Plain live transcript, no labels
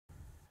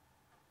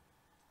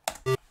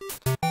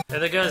Hey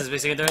there guys, it's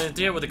basically Undertale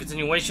here with a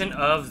continuation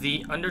of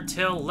the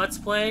Undertale Let's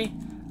Play.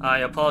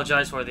 I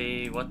apologize for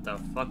the... what the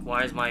fuck?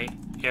 Why is my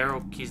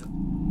arrow keys...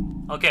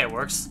 Okay, it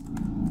works.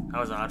 That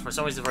was odd. For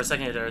some reason, for a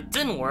second there, it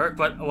didn't work,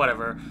 but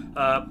whatever.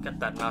 Get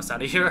that mouse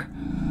out of here.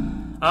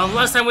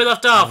 Last time we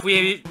left off,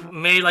 we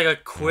made like a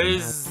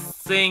quiz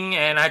thing,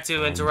 and I had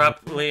to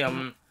interruptly,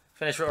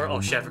 finish...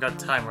 oh shit, I forgot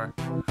the timer.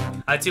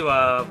 I had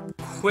to,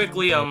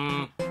 quickly,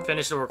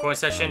 finish the recording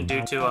session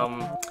due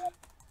to,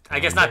 I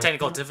guess not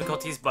technical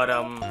difficulties, but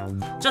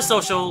just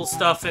social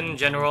stuff in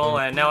general.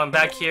 And now I'm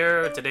back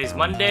here. Today's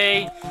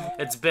Monday.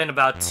 It's been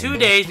about 2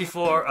 days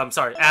before,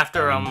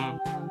 after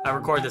I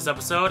record this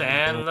episode,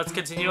 and let's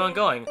continue on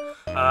going.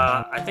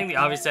 I think the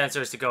obvious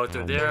answer is to go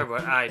through there,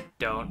 but I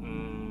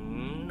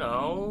don't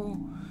know.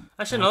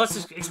 Actually, no. Let's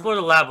just explore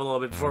the lab a little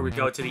bit before we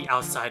go to the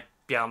outside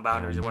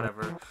boundaries or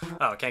whatever.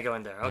 Oh, can't go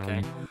in there.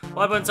 Okay.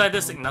 What about inside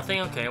this thing?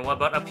 Nothing. Okay. What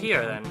about up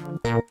here then?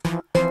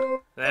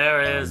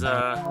 There is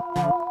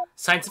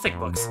scientific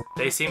books.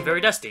 They seem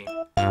very dusty.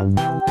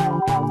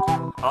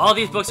 All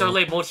these books are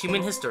labeled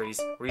human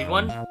histories. Read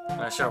one?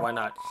 Sure, why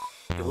not?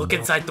 You look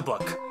inside the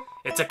book.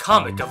 It's a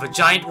comic of a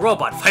giant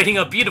robot fighting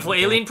a beautiful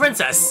alien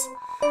princess.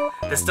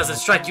 This doesn't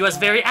strike you as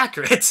very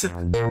accurate.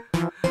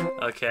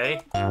 Okay.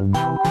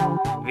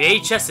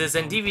 VHSs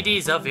and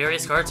DVDs of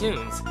various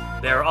cartoons.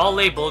 They're all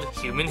labeled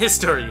human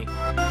history.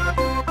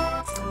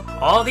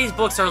 All these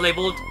books are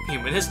labeled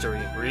human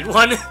history. Read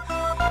one?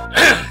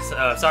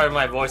 Sorry,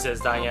 my voice is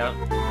dying out.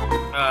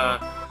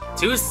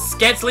 Two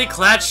scantily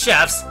clad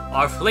chefs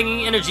are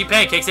flinging energy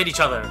pancakes at each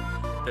other.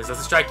 This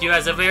doesn't strike you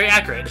as a very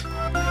accurate.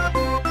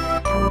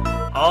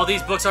 All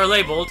these books are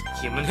labeled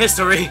human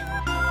history.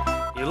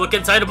 You look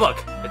inside a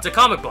book. It's a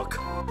comic book.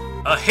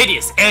 A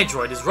hideous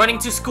android is running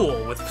to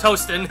school with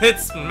toast in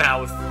its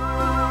mouth.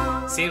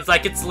 Seems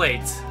like it's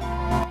late.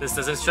 This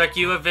doesn't strike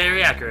you as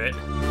very accurate.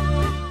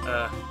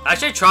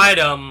 Actually, I tried,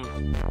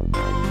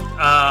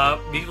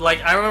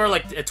 like, I remember,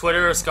 like,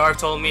 Twitter or Scarf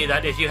told me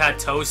that if you had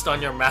toast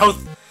on your mouth,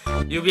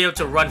 you'd be able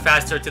to run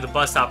faster to the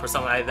bus stop or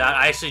something like that.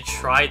 I actually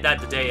tried that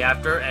the day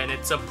after, and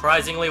it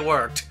surprisingly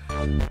worked.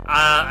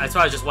 I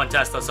thought it was just one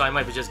test, though, so I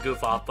might be just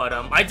goof off, but,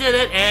 I did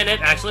it, and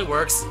it actually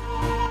works.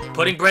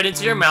 Putting bread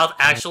into your mouth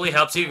actually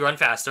helps you run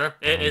faster.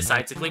 It is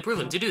scientifically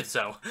proven to do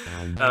so.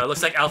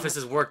 Looks like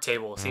Alphys's work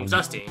table. Seems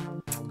dusty.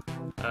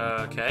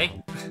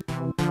 Okay.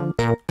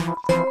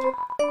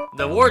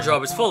 The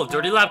wardrobe is full of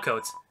dirty lab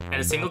coats and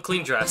a single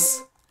clean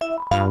dress.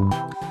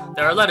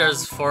 There are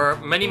letters for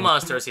many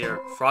monsters here.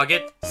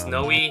 Frogget,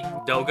 Snowy,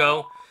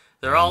 Dogo.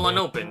 They're all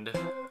unopened.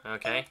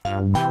 Okay.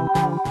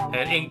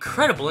 An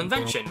incredible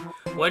invention.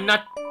 When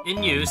not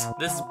in use,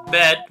 this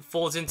bed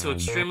folds into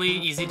extremely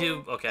easy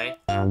to... Okay.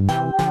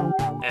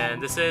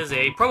 And this is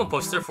a promo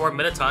poster for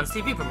Metaton's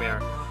TV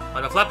premiere.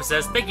 On the flap it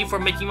says, "Thank you for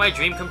making my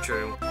dream come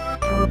true."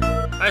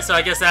 Alright, so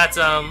I guess that's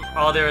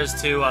all there is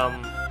to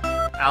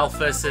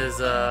Alphys's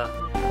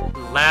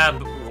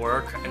lab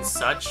work and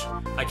such.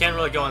 I can't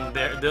really go in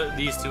there,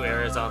 these two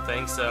areas, I don't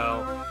think,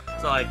 so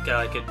it's not like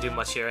I could do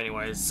much here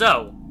anyways.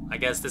 So, I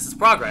guess this is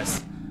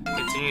progress.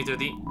 Continue through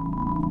the...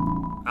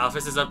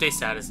 Alphys's update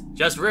status.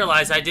 Just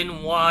realized I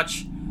didn't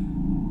watch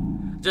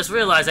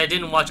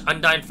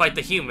Undyne fight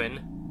the human.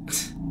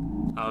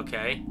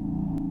 Okay.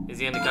 Is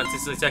he in the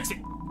consistently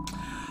sexy?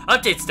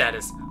 Update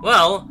status.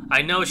 Well,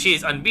 I know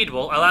she's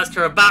unbeatable. I'll ask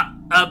her about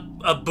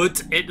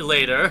it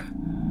later.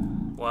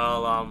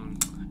 Well,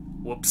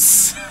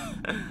 whoops.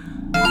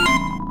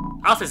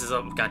 Alphys is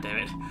up.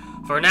 Goddammit.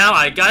 For now,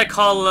 I gotta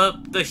call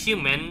up the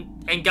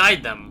human and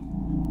guide them.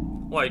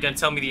 What, are you gonna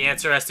tell me the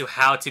answer as to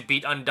how to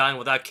beat Undyne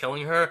without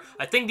killing her?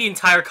 I think the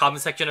entire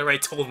comment section already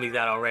told me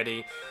that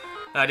already.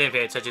 I didn't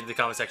pay attention to the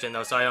comment section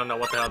though, so I don't know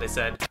what the hell they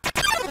said.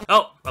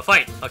 Oh, a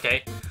fight.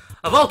 Okay.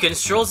 A Vulcan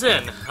strolls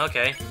in.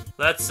 Okay.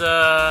 Let's,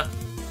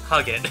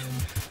 hug it.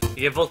 You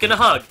give Vulcan a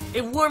hug.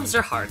 It warms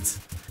her heart.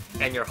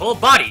 And your whole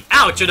body.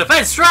 Ouch, your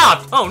defense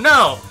dropped! Oh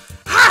no!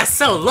 Ah,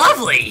 so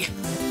lovely!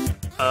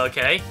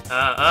 Okay.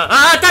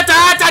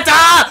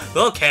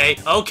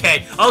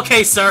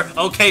 Okay, sir.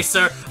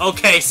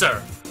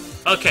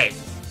 Okay.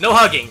 No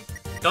hugging.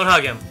 Don't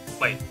hug him.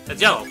 Wait,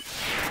 that's yellow.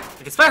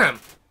 I can spare him.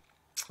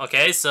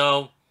 Okay,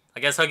 so I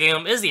guess hugging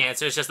him is the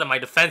answer. It's just that my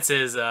defense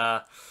is,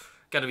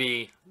 gonna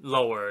be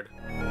lowered.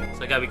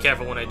 So I gotta be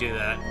careful when I do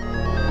that.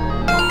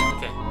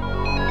 Okay.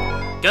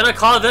 Gonna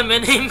call them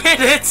in a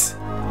minute!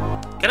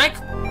 Can I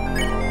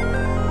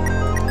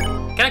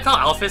call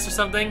Alphys or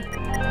something?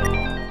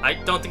 I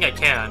don't think I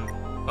can.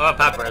 Oh,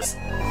 Papyrus.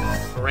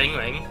 Ring,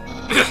 ring.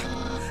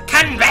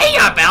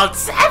 Conveyor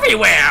belts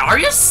everywhere! Are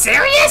you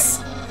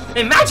serious?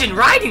 Imagine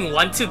riding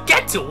one to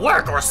get to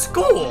work or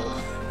school!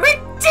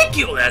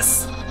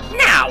 Ridiculous!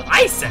 Now,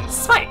 ice and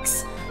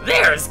spikes.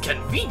 There's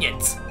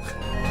convenient.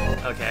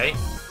 Okay.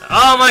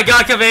 Oh my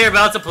god, conveyor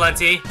belts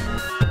aplenty.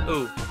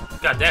 Ooh.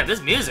 Goddamn,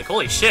 this music,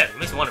 holy shit. It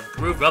makes me want to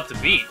groove up the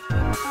beat.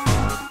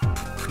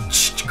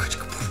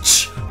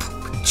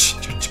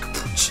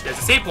 There's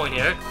a save point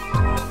here.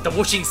 The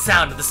whooshing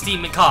sound of the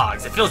steam and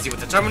cogs. It fills you with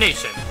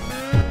determination.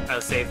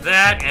 I'll save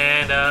that,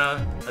 and,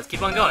 let's let's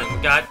keep on going.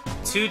 We got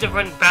 2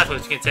 different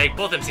pathways we can take.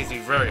 Both of them seem to be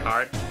very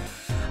hard.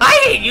 I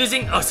hate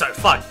using... Oh, sorry,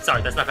 fuck.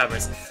 Sorry, that's not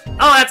Peppers.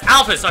 Oh, that's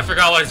Alpha, so I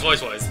forgot what his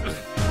voice was.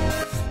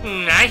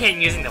 I hate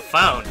using the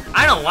phone.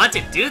 I don't want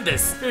to do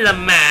this,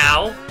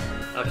 Lamau.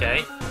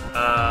 Okay.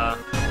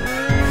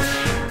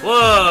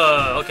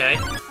 Whoa, okay.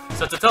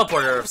 So it's a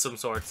teleporter of some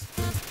sort.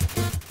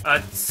 A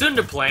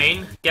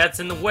Tsunderplane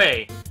gets in the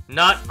way.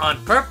 Not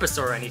on purpose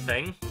or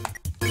anything.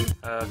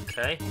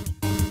 Okay.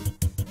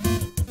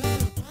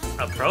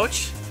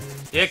 Approach?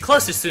 Yeah,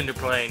 close to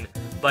Tsunderplane,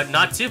 but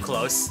not too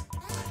close.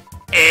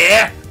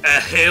 A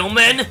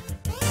human?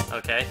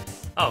 Okay.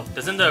 Oh,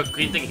 doesn't the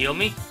green thing heal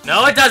me?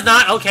 No, it does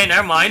not! Okay,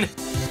 never mind.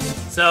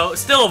 So,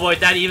 still avoid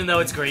that even though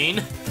it's green.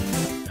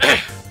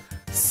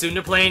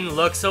 Tsunderplane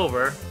looks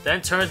over,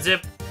 then turns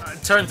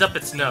up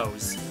its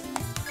nose.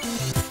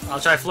 I'll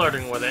try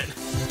flirting with it.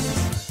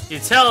 You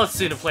tell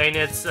Tsunderplane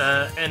it's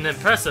an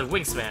impressive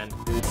wingspan.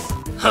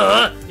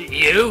 Huh?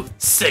 You?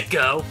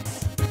 Sicko!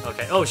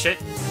 Okay, oh shit.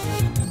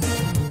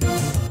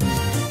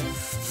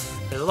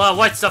 There's a lot of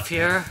white stuff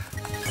here.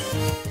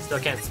 Still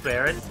can't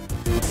spare it.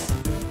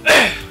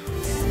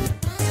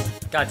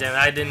 God damn it,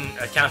 I didn't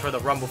account for the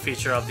rumble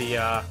feature of the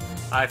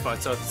iPhone,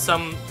 so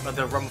some of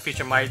the rumble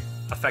feature might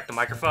affect the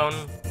microphone.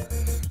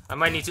 I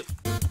might need to...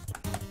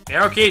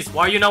 Arrow keys,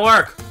 why you not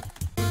work?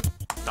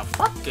 The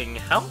fucking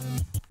hell?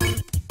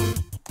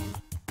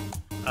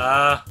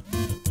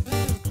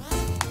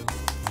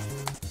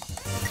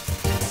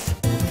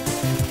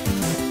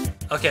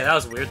 Okay, that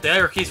was weird. The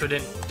arrow keys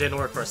didn't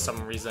work for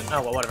some reason.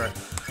 Oh, well, whatever.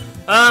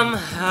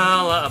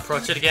 I'll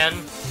approach it again.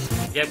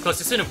 Get close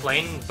to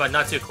Tsunderplane, but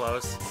not too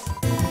close.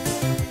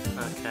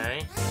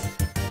 Okay.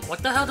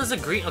 What the hell does the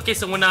green... Okay,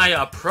 so when I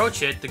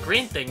approach it, the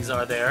green things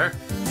are there.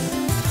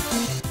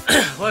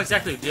 What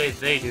exactly do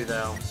they do,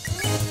 though?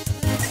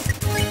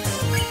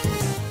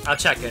 I'll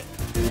check it.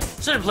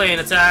 Tsunderplane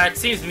attack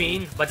seems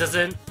mean, but does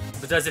it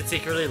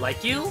secretly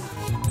like you?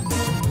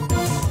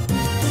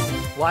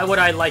 Why would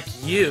I like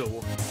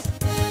you?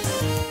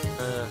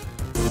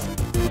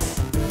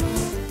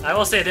 I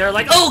will say they're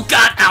like, oh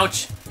god,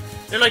 ouch!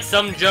 They're like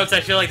some jokes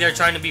I feel like they're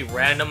trying to be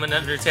random in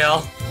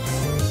Undertale.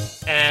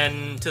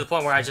 And to the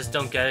point where I just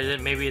don't get it.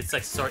 Maybe it's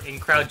like some sort of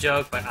in-crowd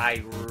joke, but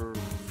I...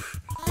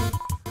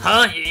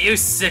 Huh? You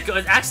sicko.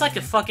 It acts like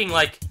a fucking,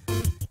 like,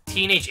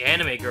 teenage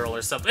anime girl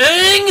or something.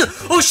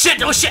 Oh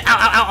shit! Oh shit! Ow,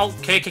 ow, ow!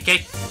 Okay, okay,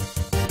 okay.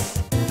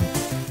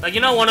 Like,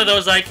 you know one of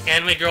those, like,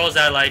 anime girls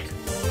that, like,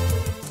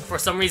 for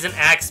some reason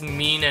acts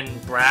mean and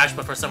brash,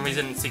 but for some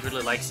reason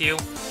secretly likes you?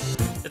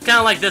 It's kind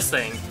of like this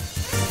thing.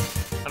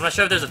 I'm not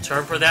sure if there's a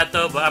term for that,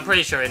 though, but I'm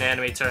pretty sure in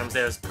anime terms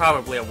there's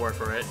probably a word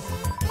for it.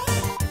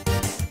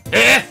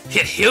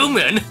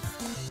 Human?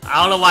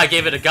 I don't know why I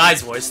gave it a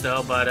guy's voice,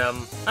 though, but, I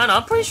don't know,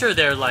 I'm pretty sure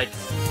they're, like,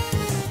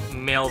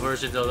 male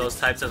versions of those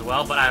types as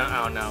well, but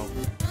I don't know.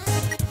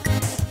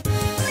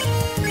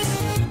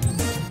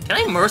 Can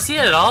I mercy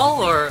it at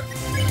all, or...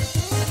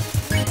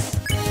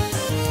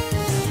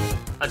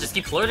 I'll just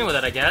keep flirting with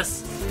it, I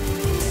guess.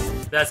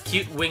 That's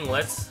cute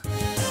winglets.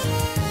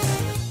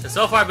 And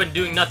so far I've been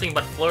doing nothing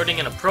but flirting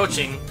and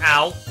approaching.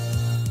 Ow.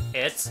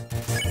 It.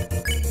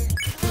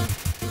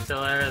 So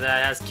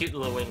that has cute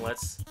little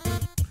winglets.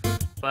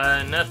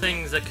 But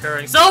nothing's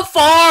occurring. So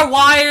far,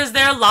 why is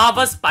there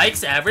lava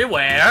spikes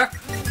everywhere?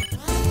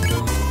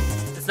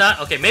 It's not...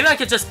 Okay, maybe I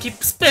could just keep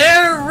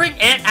sparing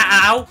it.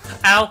 Ow.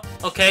 Ow.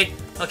 Okay.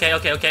 Okay,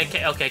 okay, okay,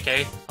 okay, okay,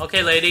 okay.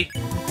 Okay, lady.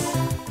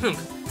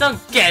 Don't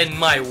get in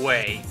my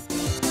way.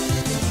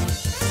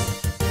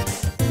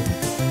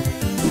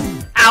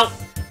 Ow!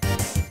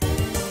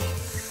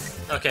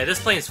 Okay, this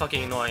plane is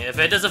fucking annoying. If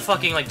it doesn't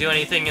fucking, like, do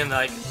anything in,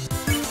 like,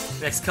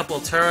 next couple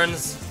of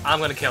turns, I'm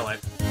gonna kill it.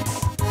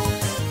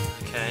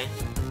 Okay.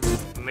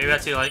 Maybe I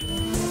have to, like...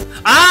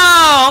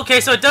 Oh!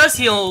 Okay, so it does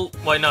heal...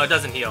 Wait, no, it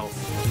doesn't heal.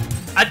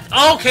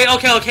 Okay,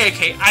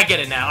 I get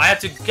it now. I have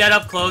to get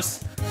up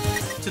close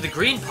to the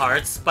green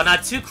parts, but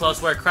not too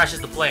close where it crashes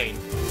the plane.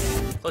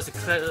 Close to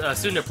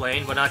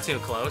Tsunderplane, but not too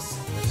close.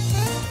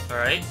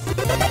 Alright.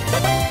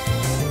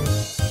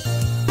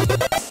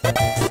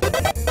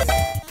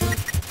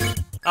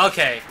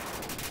 Okay.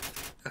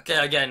 Okay,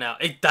 I get it now.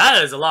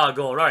 That is a lot of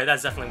gold. Alright,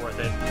 that's definitely worth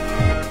it.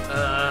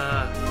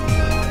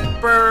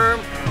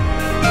 Burm.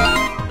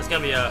 It's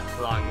gonna be a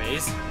long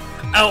maze.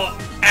 Oh,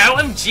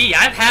 OMG,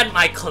 I've had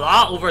my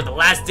claw over the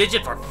last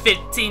digit for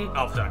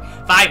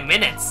 5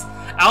 minutes.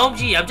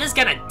 OMG, I'm just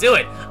gonna do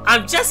it.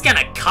 I'm just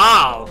gonna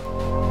call.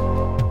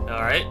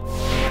 Alright.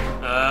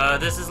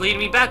 This is leading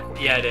me back.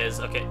 Yeah, it is.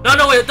 Okay. No,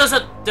 wait, there's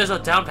a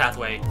down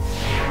pathway.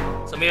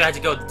 So maybe I have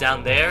to go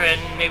down there, and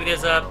maybe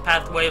there's a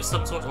pathway of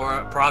some sort,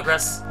 or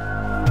progress.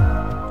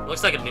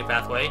 Looks like a new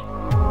pathway.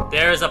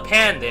 There's a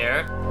pan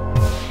there.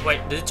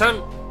 Wait, did it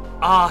turn?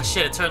 Oh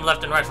shit, it turned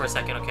left and right for a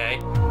second, okay.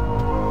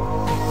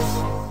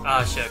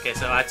 Oh shit, okay,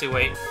 so I have to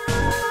wait.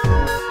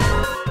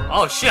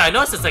 Oh shit, I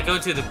noticed it's like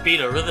going to the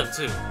beat of rhythm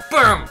too.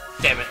 Boom!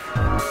 Damn it.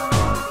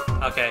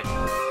 Okay.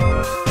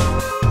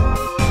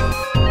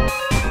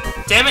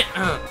 Damn it!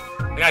 I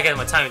gotta get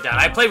my timing down.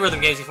 I played rhythm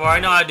games before, I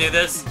know how to do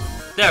this.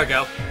 There we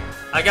go.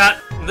 I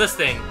got this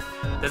thing.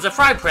 There's a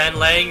fry pan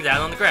laying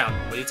down on the ground.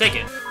 Will you take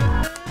it?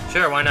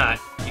 Sure, why not?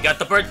 You got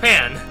the burnt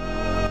pan.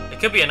 It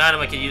could be an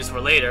item I could use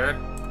for later.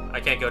 I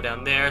can't go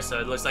down there, so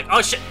it looks like...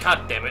 Oh shit!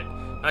 God damn it.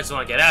 I just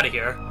want to get out of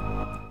here.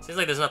 Seems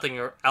like there's nothing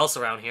else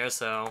around here,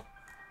 so...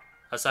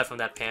 Aside from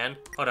that pan.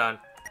 Hold on.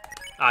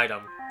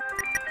 Item.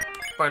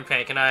 Burnt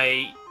pan. Can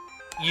I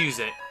use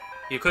it?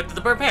 You equipped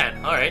the burnt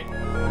pan. Alright.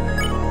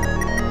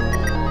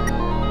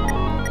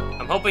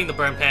 I'm hoping the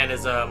burnt pan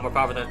is more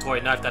powerful than the toy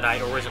knife that I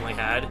originally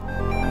had.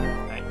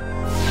 Right.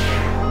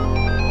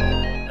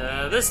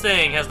 This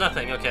thing has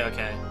nothing. Okay,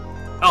 okay.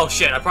 Oh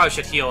shit, I probably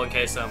should heal in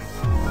case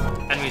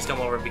enemies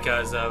come over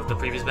because of the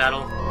previous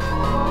battle.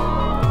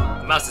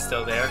 The mouse is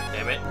still there,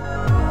 damn it.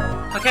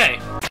 Okay.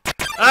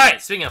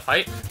 Alright, speaking of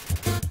fight.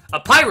 A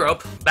pie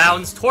rope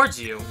bounds towards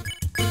you.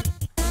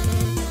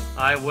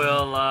 I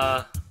will,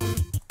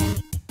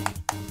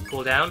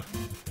 cool down.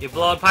 You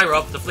blow a pie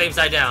rope, the flames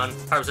die down.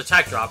 Pie rope's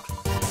attack dropped.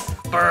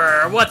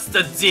 Brr, what's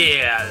the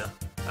deal?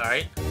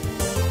 Alright.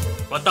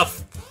 What the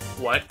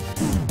what?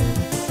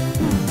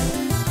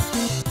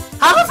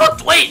 How the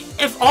fuck? Wait,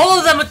 if all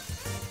of them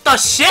the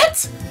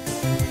shit?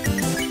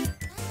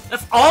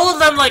 If all of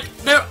them, like,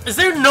 is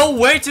there no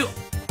way to...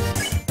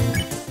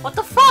 What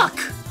the fuck?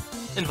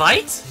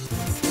 Invite?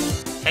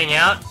 Hang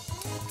out?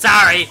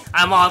 Sorry,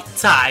 I'm all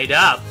tied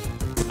up.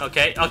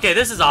 Okay, okay,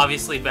 this is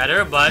obviously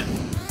better, but...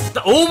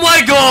 Oh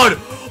my god!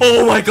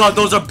 Oh my god,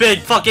 those are big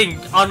fucking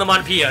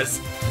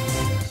onomatopoeias.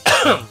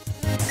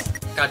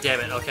 God damn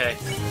it, okay.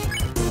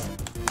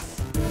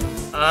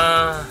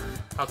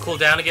 I'll cool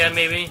down again,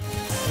 maybe?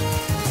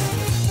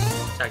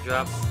 Attack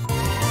drop.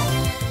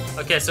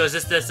 Okay, so is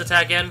this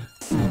attack again?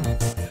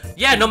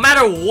 Yeah, no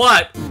matter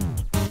what,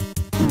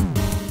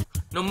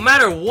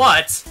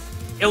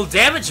 it'll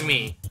damage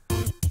me.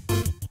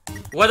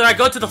 Whether I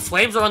go to the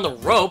flames or on the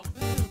rope.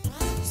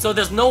 So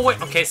there's no way.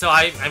 Okay, so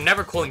I'm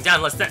never cooling down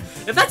unless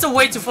if that's a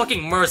way to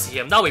fucking mercy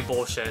him, that'll be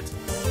bullshit.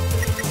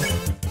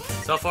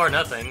 So far,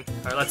 nothing.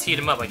 Alright, let's heat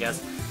him up, I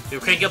guess. You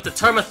crank up the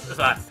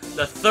thermostat.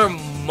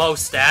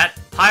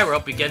 Pyro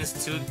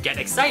begins to get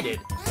excited.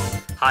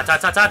 Hot,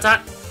 hot, hot, hot,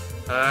 hot.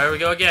 Here we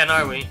go again,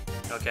 are we?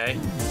 Okay.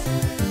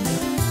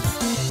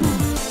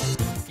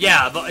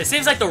 Yeah, but it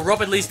seems like the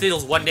rope at least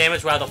deals 1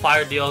 damage, while the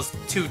fire deals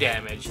 2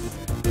 damage.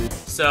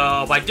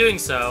 So, by doing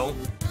so...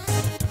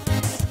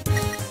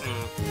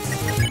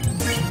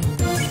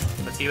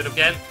 Let's heat it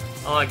again.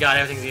 Oh my god,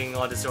 everything's getting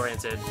all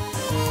disoriented.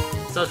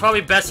 So it's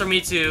probably best for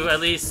me to at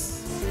least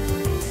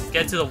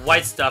get to the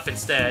white stuff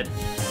instead.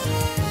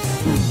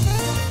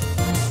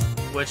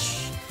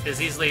 Which is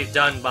easily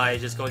done by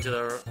just going to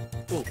the...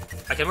 Ooh,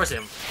 I can mercy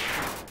him.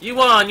 You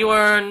won! You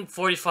earn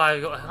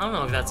 45... I don't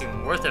know if that's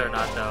even worth it or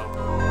not,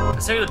 though.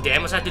 Considering the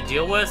damage I have to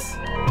deal with?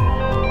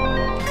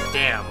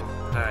 Damn.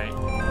 Alright.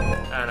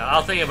 I don't know.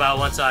 I'll think about it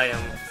once I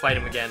fight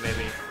him again,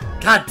 maybe.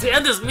 God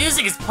damn, this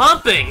music is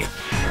pumping!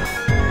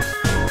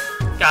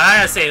 God, I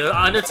gotta say,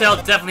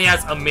 Undertale definitely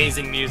has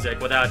amazing music,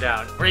 without a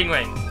doubt. Ring,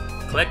 ring.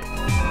 Click.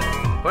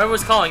 Whoever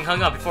was calling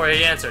hung up before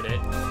he answered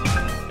it.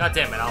 God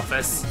damn it,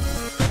 Alphys.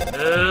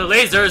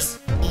 Lasers!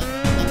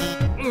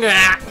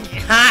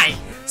 Hi!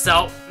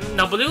 So,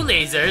 no blue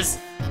lasers.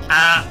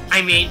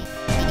 I mean,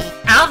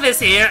 Alphys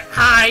here.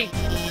 Hi!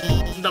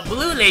 The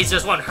blue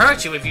lasers won't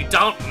hurt you if you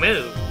don't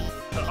move.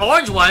 The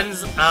orange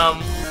ones,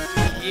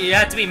 you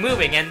have to be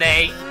moving, and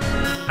they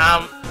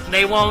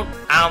won't,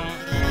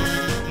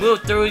 move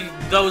through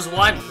those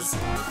ones.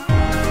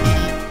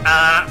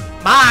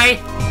 Bye!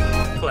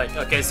 Click.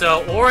 Okay,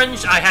 so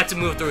orange, I had to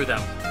move through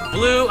them.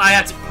 Blue, I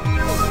had to...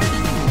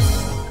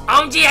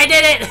 OMG, I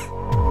did it!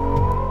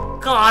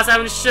 Gosh, I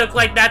haven't shook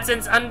like that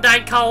since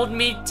Undyne called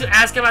me to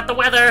ask about the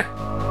weather.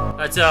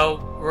 Alright,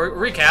 so,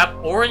 recap.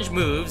 Orange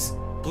moves.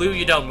 Blue,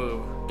 you don't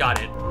move. Got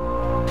it.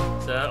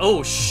 So,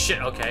 oh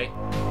shit, okay.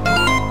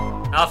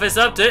 Office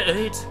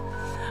update.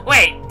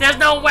 Wait, there's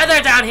no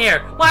weather down here!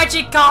 Why'd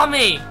she call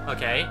me?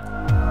 Okay.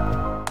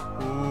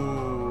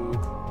 Ooh.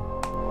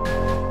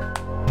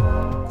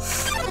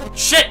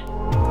 Shit!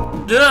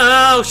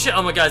 Oh shit!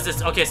 Oh my god, is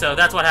this... Okay, so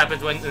that's what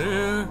happens when...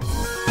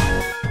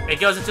 It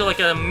goes into like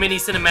a mini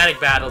cinematic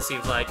battle,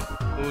 seems like.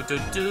 Ooh,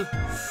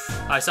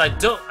 Alright, so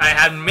I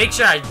have to make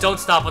sure I don't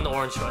stop on the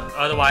orange one.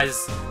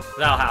 Otherwise,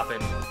 that'll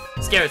happen.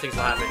 Scary things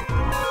will happen.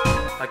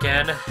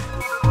 Again.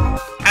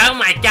 Oh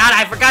my god,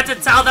 I forgot to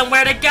tell them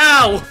where to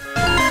go!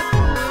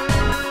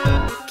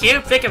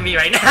 Cute pic of me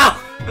right now!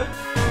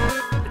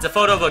 It's a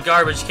photo of a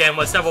garbage can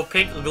with several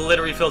pink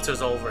glittery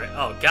filters over it.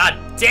 Oh god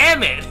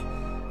damn it!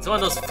 It's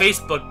one of those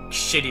Facebook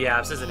shitty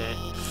apps, isn't it?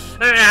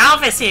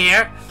 Alphys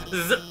here!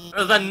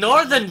 The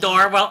northern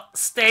door will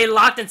stay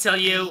locked until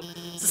you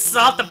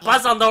solve the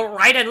puzzle on the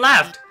right and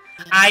left.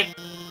 I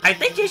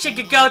think you should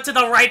go to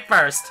the right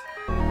first.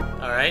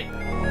 Alright.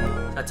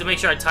 I have to make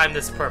sure I time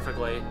this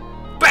perfectly.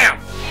 BAM!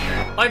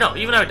 Oh no,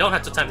 even though I don't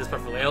have to time this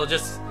perfectly, it'll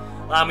just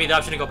allow me the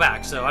option to go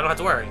back, so I don't have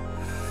to worry.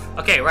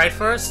 Okay, right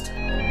first.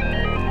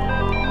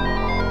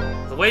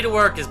 The way to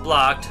work is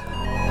blocked.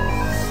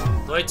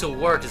 The way to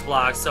work is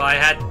blocked, so I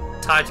had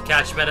time to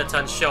catch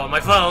Mettaton's show on my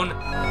phone.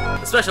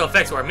 The special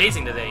effects were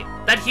amazing today.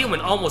 That human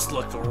almost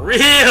looked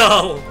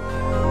real!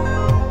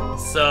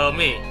 So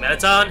me,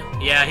 Mettaton?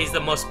 Yeah, he's the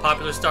most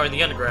popular star in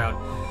the underground.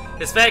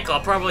 His fan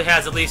club probably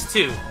has at least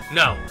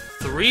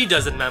 3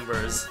 dozen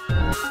members.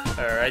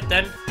 Alright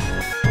then.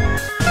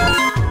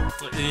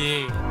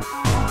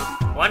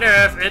 Wonder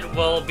if it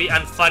will be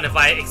unfun if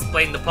I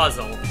explain the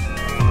puzzle.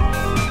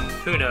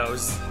 Who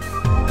knows?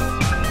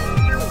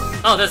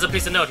 Oh, there's a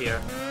piece of note here.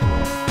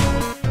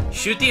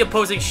 Shoot the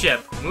opposing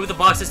ship. Move the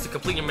boxes to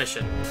complete your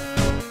mission.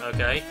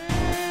 Okay.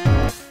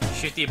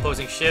 Shoot the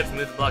opposing ship.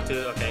 Move the block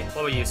to... Okay,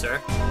 what about you,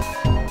 sir?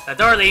 The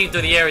door leading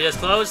to the area is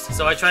closed,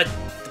 so I tried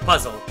the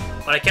puzzle,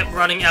 but I kept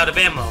running out of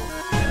ammo.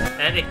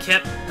 And it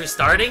kept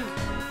restarting,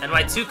 and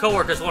my 2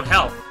 coworkers won't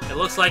help. It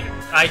looks like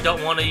I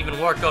don't want to even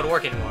go to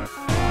work anymore.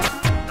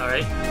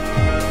 Alright.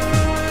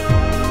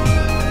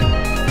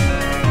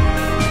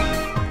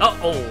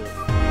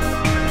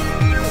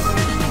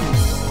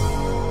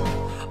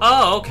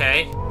 Oh,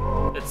 okay.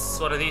 It's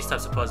one of these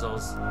types of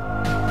puzzles.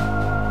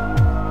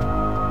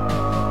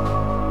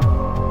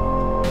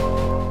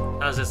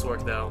 How does this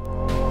work, though?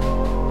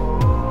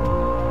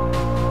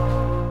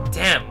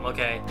 Damn,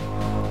 okay.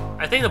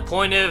 I think the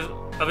point of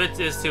it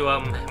is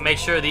to make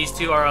sure these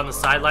 2 are on the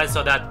sidelines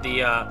so that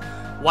the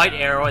white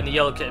arrow and the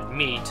yellow can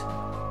meet.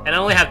 And I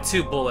only have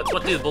 2 bullets.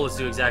 What do the bullets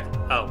do exactly?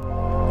 Oh.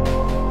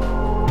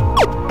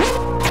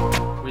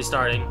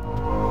 Restarting.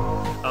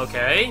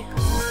 Okay.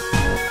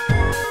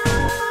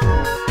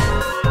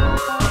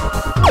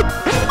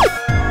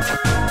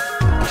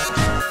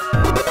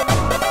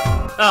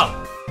 Oh,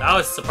 that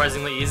was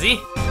surprisingly easy.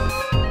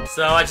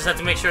 So I just have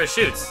to make sure it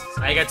shoots.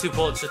 I got 2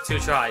 bullets with 2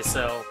 tries,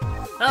 so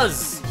that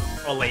was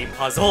a lame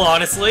puzzle,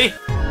 honestly.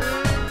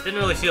 Didn't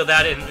really feel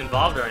that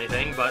involved or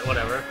anything, but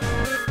whatever.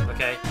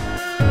 Okay.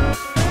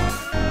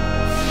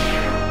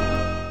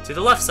 To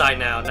the left side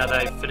now that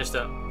I finished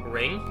the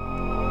ring.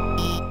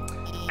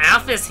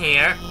 Alphys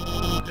here.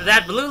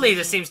 That blue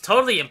laser seems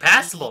totally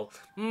impassable.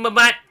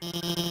 But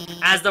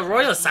as the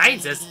royal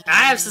scientist,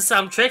 I have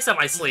some tricks up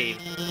my sleeve.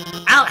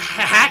 I'll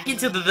hack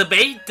into the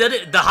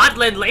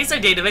Hotland laser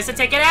database and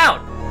take it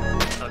out.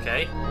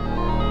 Okay.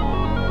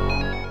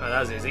 Oh, that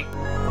was easy.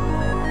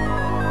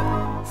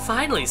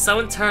 Finally,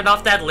 someone turned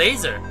off that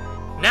laser.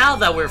 Now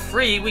that we're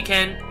free, we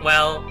can,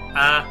 well,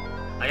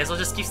 I guess we'll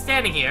just keep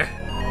standing here.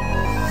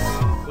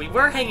 We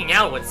were hanging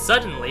out when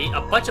suddenly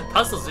a bunch of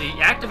puzzles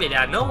activated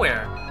out of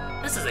nowhere.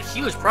 This is a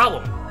huge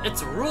problem.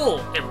 It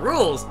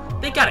rules.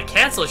 They gotta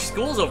cancel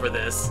schools over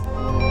this.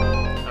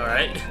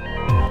 Alright.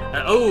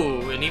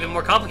 Oh, an even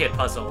more complicated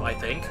puzzle, I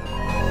think.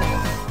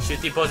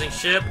 Shoot the opposing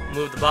ship,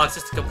 move the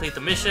boxes to complete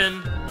the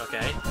mission.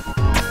 Okay.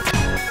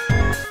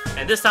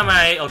 And this time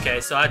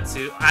okay, so I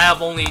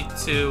have only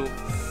 2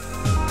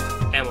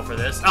 ammo for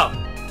this. Oh,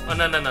 no,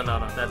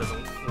 that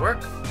doesn't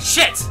work.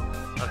 Shit!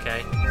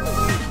 Okay.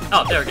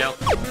 Oh, there we go.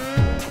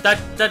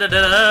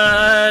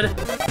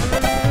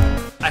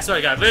 I swear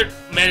to God, if it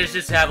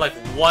manages to have like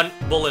 1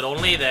 bullet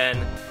only, then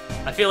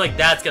I feel like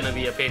that's gonna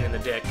be a pain in the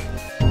dick.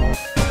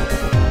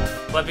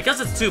 But because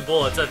it's 2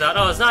 bullets, I thought,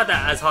 oh, it's not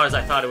that as hard as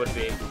I thought it would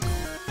be.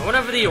 Or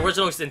whatever the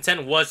original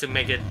intent was to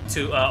make it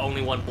to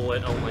only 1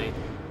 bullet only.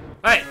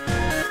 Alright,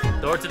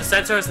 door to the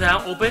center is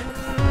now open.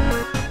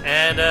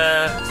 And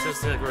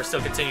we're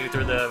still continuing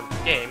through the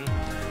game.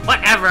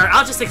 Whatever,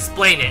 I'll just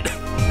explain it.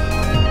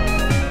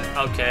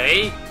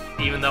 Okay,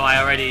 even though I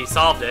already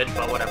solved it,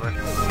 but whatever.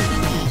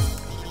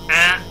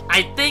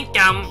 I think,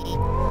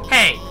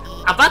 hey,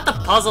 about the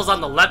puzzles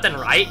on the left and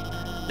right,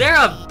 they're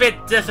a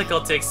bit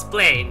difficult to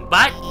explain,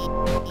 but,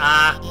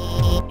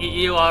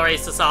 you already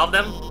solved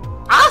them?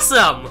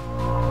 Awesome!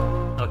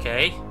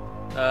 Okay,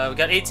 we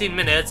got 18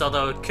 minutes,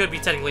 although it could be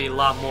technically a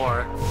lot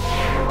more.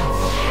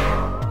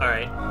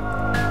 Alright.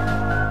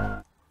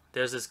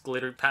 There's this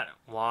glittery pattern.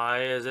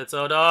 Why is it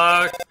so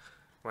dark?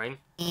 Rain?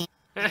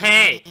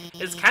 Hey,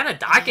 it's kind of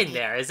dark in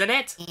there, isn't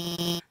it?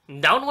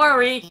 Don't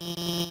worry.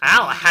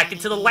 I'll hack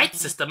into the light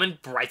system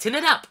and brighten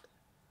it up.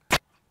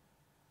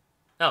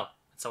 Oh,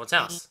 it's someone's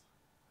house.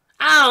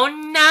 Oh,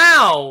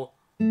 no!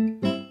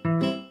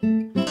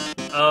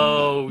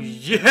 Oh,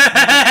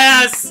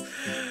 yes!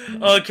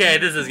 Okay,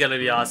 this is gonna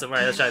be awesome.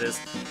 Alright, let's try this.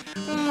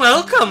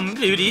 Welcome,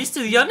 beauties,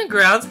 to the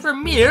Underground's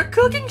premiere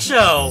cooking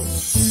show!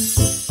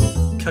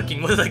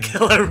 Cooking with a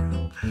killer.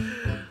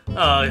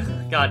 Oh,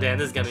 goddamn,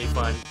 this is gonna be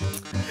fun.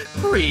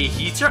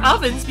 Preheat your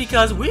ovens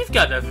because we've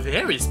got a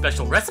very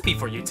special recipe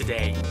for you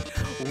today.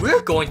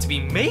 We're going to be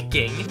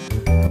making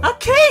a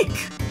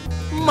cake!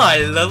 My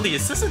lovely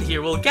assistant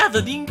here will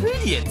gather the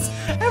ingredients.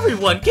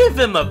 Everyone give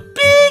him a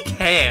big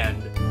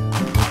hand.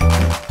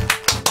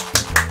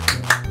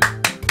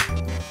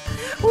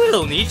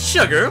 We'll need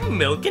sugar,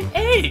 milk, and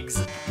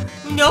eggs.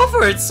 Go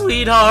for it,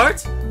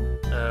 sweetheart.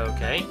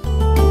 Okay.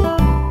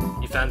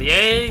 You found the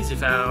eggs, you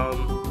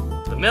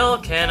found the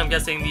milk, and I'm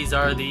guessing these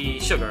are the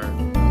sugar.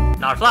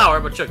 Not flour,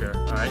 but sugar.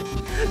 Alright.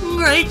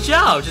 Great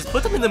job! Just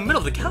put them in the middle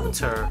of the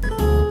counter.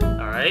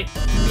 Alright.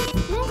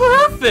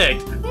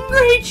 Perfect!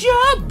 Great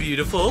job,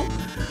 beautiful!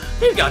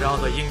 We've got all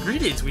the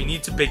ingredients we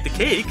need to bake the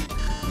cake.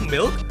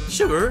 milk,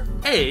 sugar,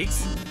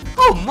 eggs.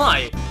 Oh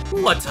my,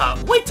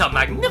 wait a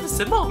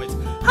magnificent moment.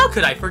 How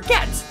could I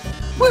forget?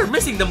 We're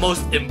missing the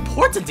most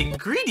important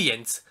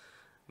ingredient.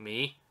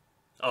 Me?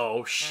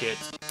 Oh shit.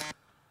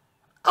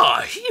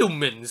 A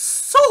human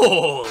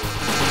soul!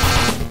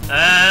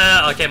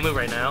 I can't move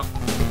right now.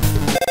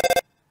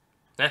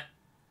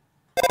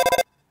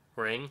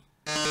 Ring.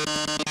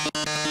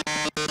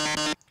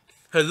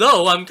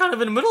 Hello, I'm kind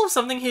of in the middle of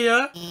something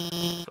here.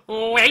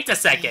 Wait a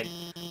second.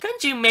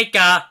 Couldn't you make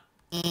a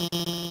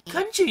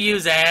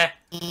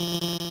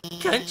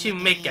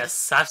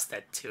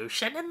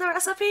substitution in the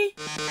recipe?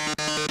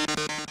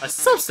 A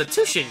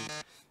substitution?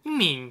 You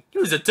mean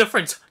use a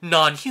different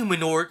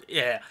non-human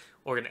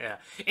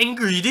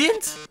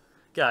ingredient?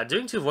 God,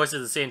 doing two voices at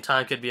the same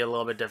time could be a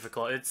little bit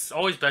difficult. It's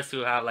always best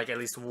to have like at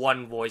least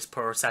one voice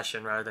per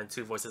session rather than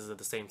two voices at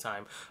the same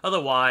time.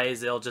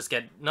 Otherwise, it'll just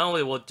get, not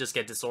only will it just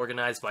get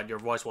disorganized, but your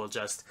voice will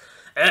just,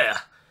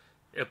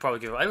 it'll probably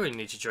give, I really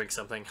need to drink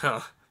something,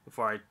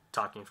 before I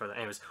talk any further.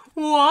 Anyways,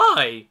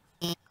 why?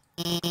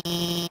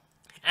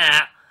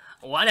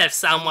 What if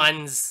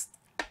someone's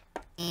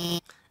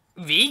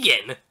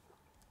vegan?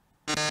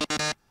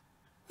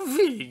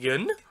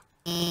 Vegan?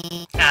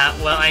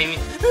 Well, I mean,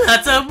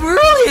 that's a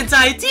brilliant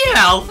idea,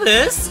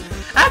 Alphys!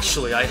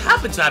 Actually, I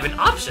happen to have an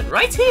option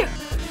right here.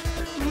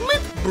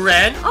 Mint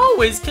Bran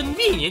Always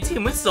Convenient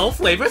Human Soul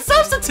Flavor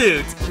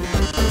Substitute!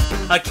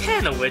 A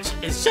can of which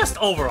is just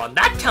over on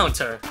that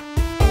counter.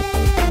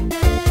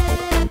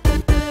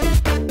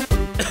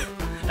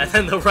 And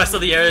then the rest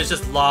of the area is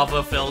just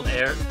lava-filled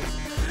air.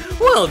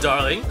 Well,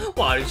 darling,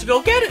 why don't you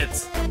go get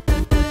it?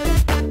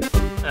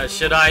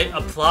 Should I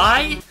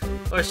apply?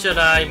 Or should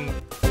I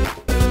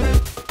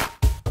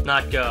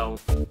not go?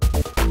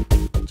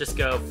 Just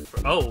go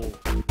for, oh.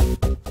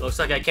 Looks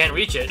like I can't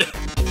reach it.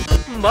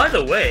 By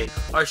the way,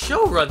 our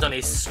show runs on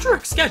a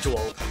strict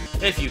schedule.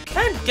 If you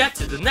can't get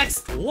to the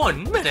next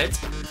 1 minute,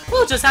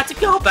 we'll just have to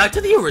go back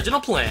to the original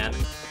plan.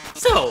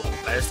 So,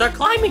 better start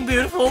climbing,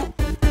 beautiful.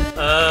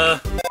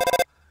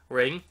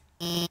 Ring.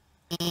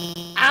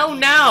 Oh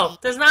no!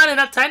 There's not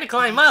enough time to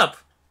climb up!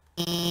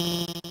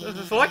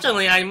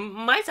 Fortunately, I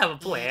might have a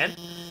plan.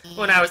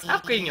 When I was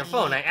upgrading your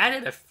phone, I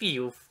added a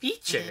few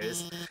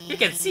features. You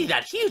can see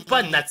that huge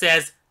button that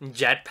says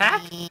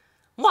Jetpack?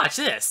 Watch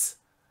this!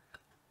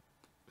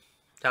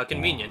 How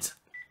convenient.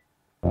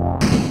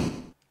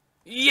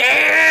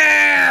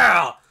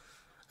 Yeah!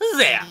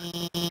 There!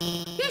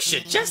 You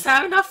should just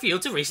have enough fuel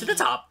to reach to the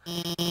top.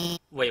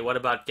 Wait, what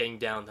about getting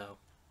down, though?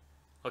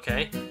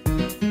 Okay.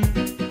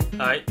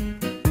 Alright.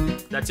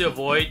 That to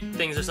avoid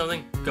things or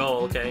something? Go,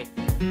 okay.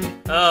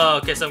 Oh,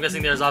 okay, so I'm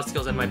guessing there's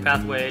obstacles in my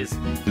pathways.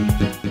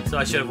 So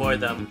I should avoid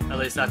them. At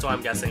least that's what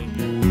I'm guessing.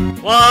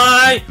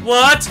 Why?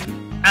 What?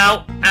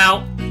 Ow,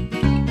 ow.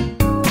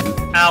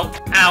 Ow,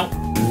 ow.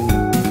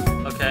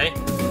 Okay.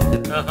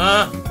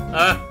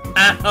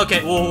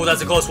 Okay, whoa,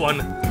 that's a close one.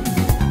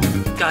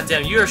 God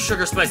damn, you're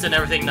sugar spice and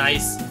everything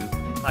nice.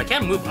 I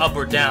can't move up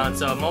or down,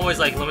 so I'm always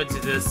like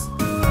limited to this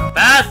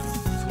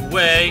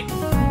pathway.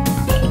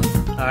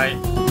 Alright.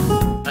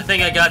 I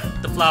think I got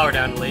the flower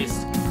down at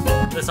least.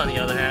 This on the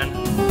other hand.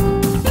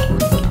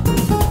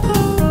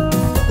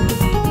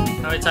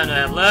 How many time do I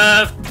have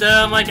left?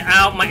 Like,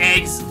 ow, my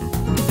eggs.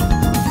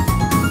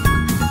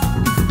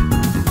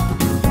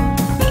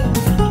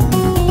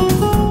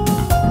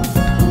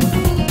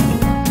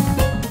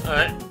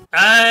 Alright.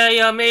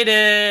 I made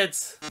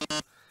it!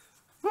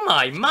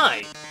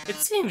 My, it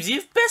seems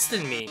you've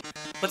bested me,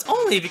 but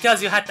only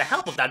because you had the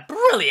help of that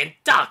brilliant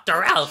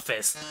Dr.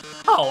 Alphys.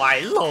 Oh,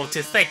 I loathe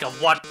to think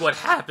of what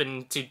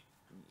happened to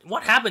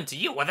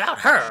you without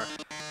her.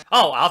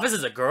 Oh, Alphys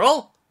is a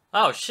girl?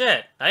 Oh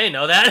shit, I didn't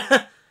know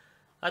that.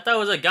 I thought it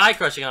was a guy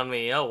crushing on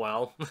me. Oh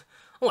well.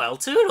 Well,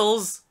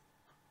 toodles.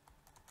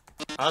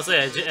 Honestly,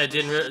 I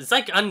didn't it's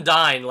like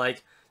Undyne,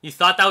 like, you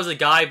thought that was a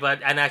guy,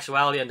 but in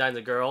actuality Undyne's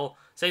a girl.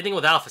 Same thing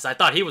with Alphys, I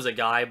thought he was a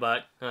guy,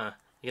 but,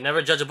 you can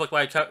never judge a book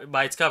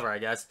by its cover, I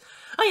guess.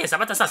 Oh yes,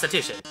 about the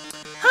substitution.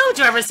 Haven't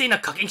you ever seen a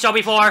cooking show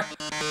before?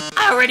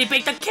 I already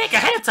baked the cake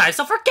ahead of time,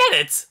 so forget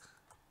it!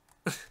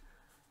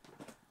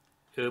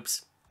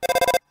 Oops.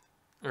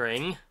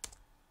 Ring.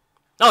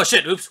 Oh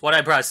shit, oops, what'd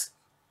I press?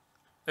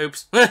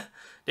 Oops.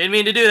 Didn't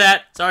mean to do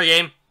that. Sorry,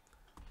 game.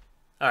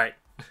 Alright.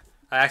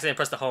 I accidentally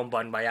pressed the home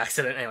button by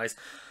accident, anyways.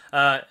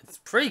 It's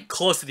pretty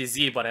close to the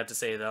Z button, I have to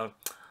say, though.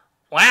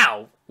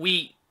 Wow,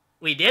 we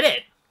did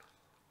it!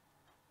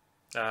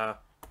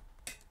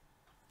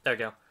 There we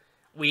go.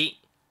 We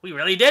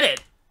really did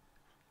it!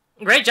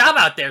 Great job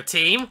out there,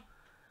 team!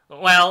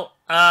 Well,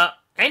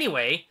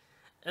 anyway,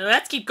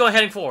 let's keep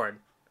heading forward.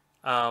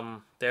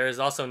 There is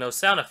also no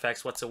sound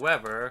effects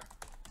whatsoever.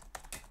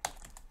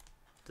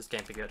 This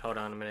can't be good. Hold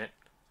on a minute.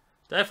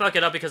 Did I fuck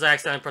it up because I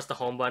accidentally pressed the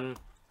home button?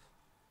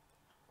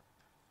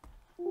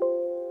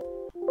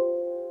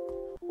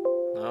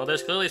 No,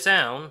 there's clearly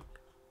sound.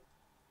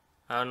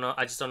 I don't know.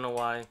 I just don't know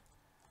why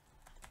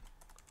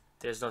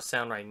there's no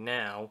sound right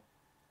now.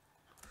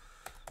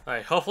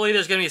 Alright, hopefully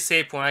there's gonna be a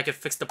save point. I can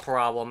fix the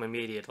problem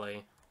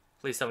immediately.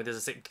 Please tell me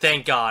this is...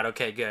 Thank God.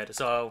 Okay, good.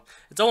 So,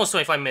 it's almost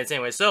 25 minutes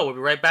anyway. So, we'll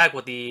be right back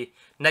with the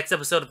next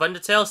episode of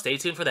Undertale. Stay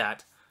tuned for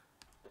that.